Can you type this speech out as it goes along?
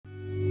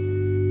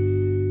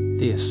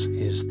This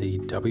is the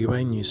WA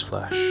News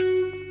Flash,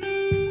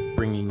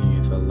 bringing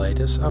you the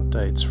latest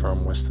updates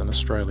from Western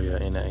Australia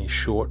in a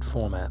short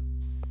format.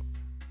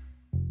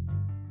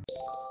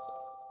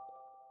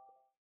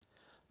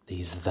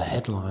 These are the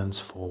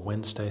headlines for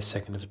Wednesday,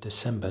 2nd of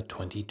December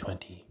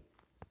 2020.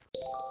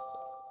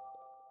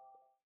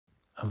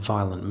 A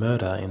violent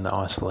murder in the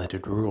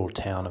isolated rural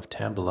town of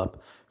Tambalup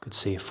could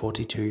see a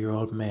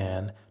 42-year-old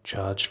man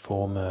charged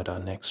for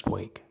murder next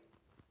week.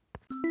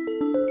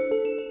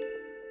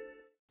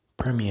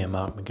 Premier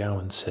Mark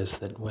McGowan says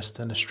that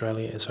Western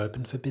Australia is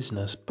open for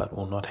business but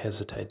will not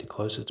hesitate to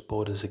close its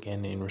borders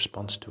again in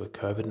response to a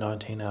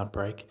COVID-19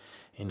 outbreak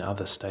in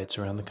other states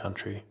around the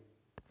country.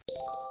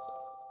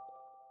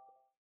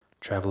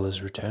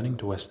 Travellers returning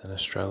to Western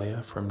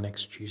Australia from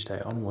next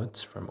Tuesday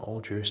onwards from all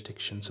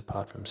jurisdictions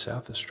apart from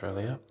South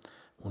Australia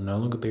will no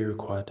longer be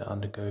required to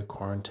undergo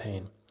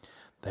quarantine.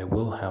 They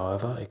will,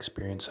 however,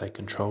 experience a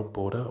controlled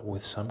border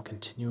with some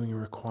continuing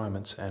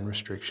requirements and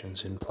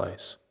restrictions in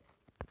place.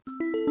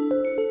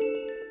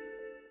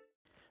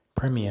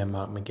 Premier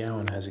Mark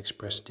McGowan has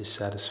expressed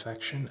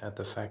dissatisfaction at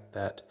the fact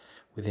that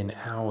within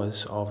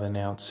hours of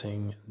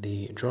announcing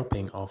the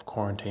dropping of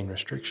quarantine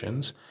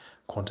restrictions,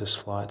 Qantas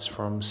flights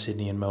from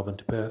Sydney and Melbourne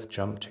to Perth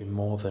jumped to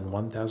more than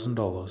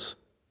 $1,000.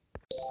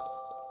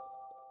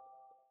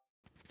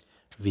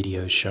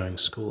 Videos showing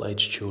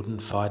school-aged children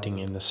fighting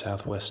in the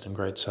southwest and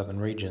Great Southern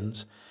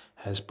regions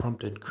has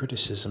prompted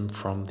criticism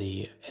from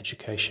the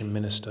Education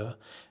Minister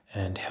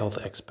and health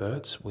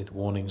experts, with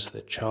warnings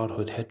that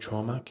childhood head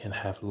trauma can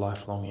have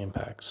lifelong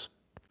impacts.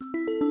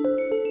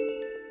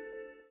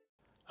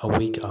 A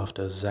week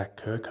after Zac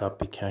Kirkup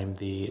became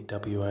the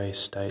WA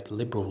State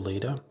Liberal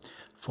leader,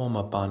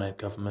 former Barnett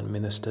Government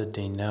Minister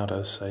Dean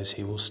Nowder says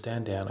he will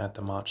stand down at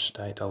the March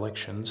state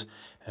elections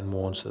and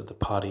warns that the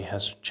party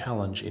has a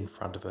challenge in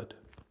front of it.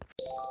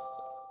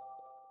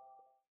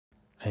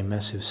 A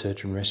massive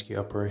search and rescue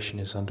operation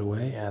is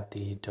underway at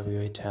the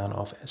WA town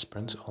of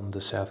Esperance on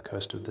the south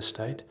coast of the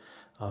state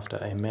after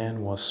a man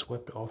was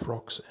swept off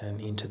rocks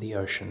and into the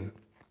ocean.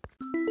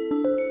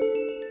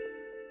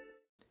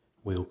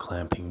 Wheel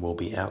clamping will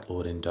be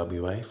outlawed in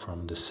WA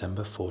from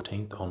December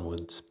 14th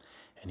onwards.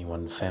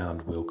 Anyone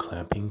found wheel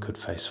clamping could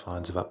face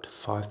fines of up to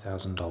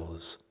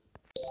 $5,000.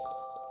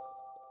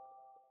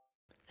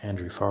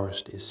 Andrew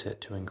Forrest is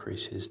set to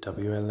increase his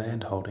WA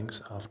land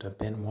holdings after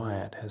Ben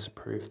Wyatt has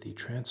approved the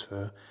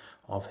transfer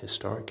of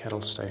historic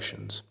cattle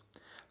stations.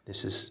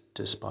 This is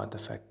despite the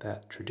fact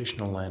that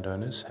traditional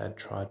landowners had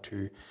tried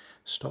to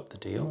stop the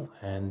deal,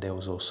 and there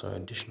was also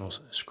additional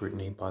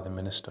scrutiny by the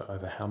minister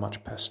over how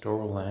much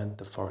pastoral land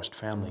the Forrest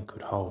family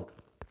could hold.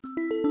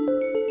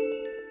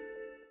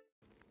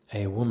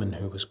 A woman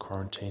who was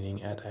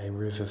quarantining at a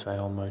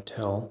Rivervale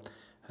motel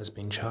has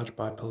been charged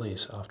by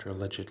police after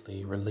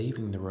allegedly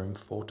relieving the room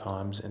 4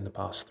 times in the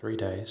past 3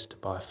 days to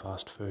buy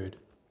fast food.